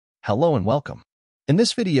Hello and welcome. In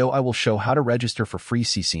this video, I will show how to register for free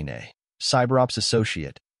CCNA, CyberOps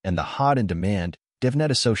Associate, and the hot and demand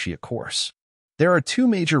Devnet Associate course. There are two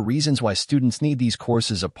major reasons why students need these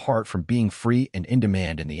courses apart from being free and in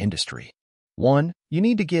demand in the industry. 1. You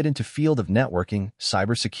need to get into field of networking,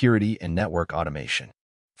 cybersecurity, and network automation.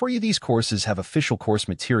 For you, these courses have official course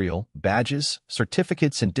material, badges,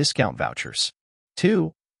 certificates, and discount vouchers.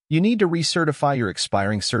 2. You need to recertify your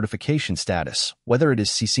expiring certification status, whether it is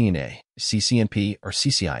CCNA, CCNP, or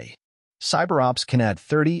CCIE. CyberOps can add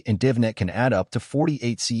 30 and Devnet can add up to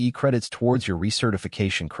 48 CE credits towards your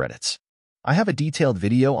recertification credits. I have a detailed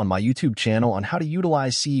video on my YouTube channel on how to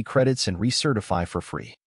utilize CE credits and recertify for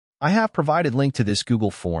free. I have provided link to this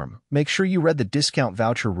Google form. Make sure you read the discount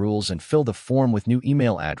voucher rules and fill the form with new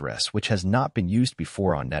email address which has not been used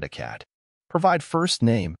before on NetAcad. Provide first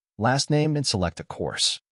name, last name, and select a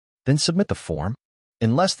course. Then submit the form.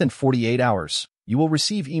 In less than 48 hours, you will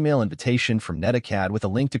receive email invitation from NetAcad with a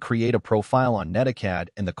link to create a profile on NetAcad,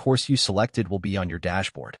 and the course you selected will be on your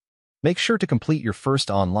dashboard. Make sure to complete your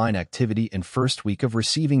first online activity in first week of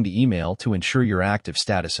receiving the email to ensure your active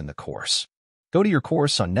status in the course. Go to your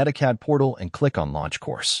course on NetAcad portal and click on Launch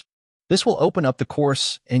Course. This will open up the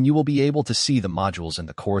course and you will be able to see the modules in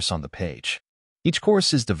the course on the page. Each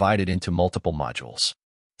course is divided into multiple modules.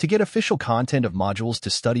 To get official content of modules to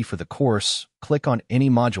study for the course, click on any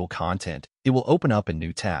module content. It will open up a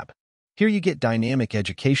new tab. Here you get dynamic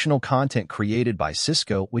educational content created by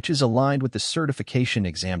Cisco, which is aligned with the certification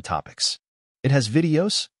exam topics. It has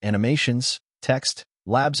videos, animations, text,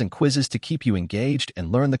 labs, and quizzes to keep you engaged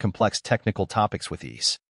and learn the complex technical topics with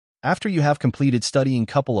ease. After you have completed studying a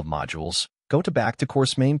couple of modules, go to back to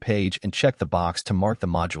course main page and check the box to mark the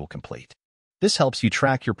module complete. This helps you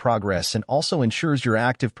track your progress and also ensures your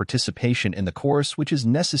active participation in the course, which is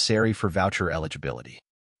necessary for voucher eligibility.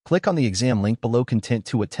 Click on the exam link below content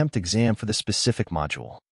to attempt exam for the specific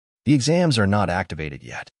module. The exams are not activated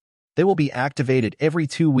yet. They will be activated every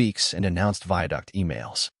 2 weeks and announced via duct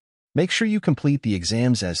emails. Make sure you complete the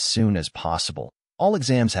exams as soon as possible. All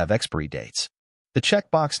exams have expiry dates. The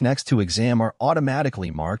checkbox next to exam are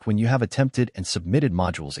automatically marked when you have attempted and submitted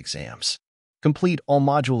modules exams. Complete all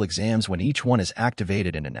module exams when each one is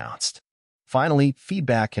activated and announced. Finally,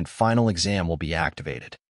 feedback and final exam will be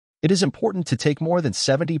activated. It is important to take more than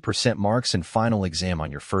 70% marks in final exam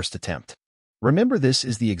on your first attempt. Remember, this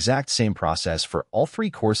is the exact same process for all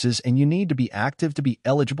 3 courses and you need to be active to be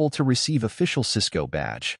eligible to receive official Cisco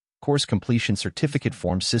badge, course completion certificate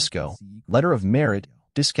form Cisco, letter of merit,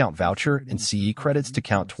 discount voucher, and CE credits to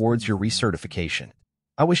count towards your recertification.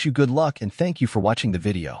 I wish you good luck and thank you for watching the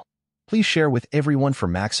video. Please share with everyone for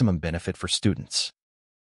maximum benefit for students.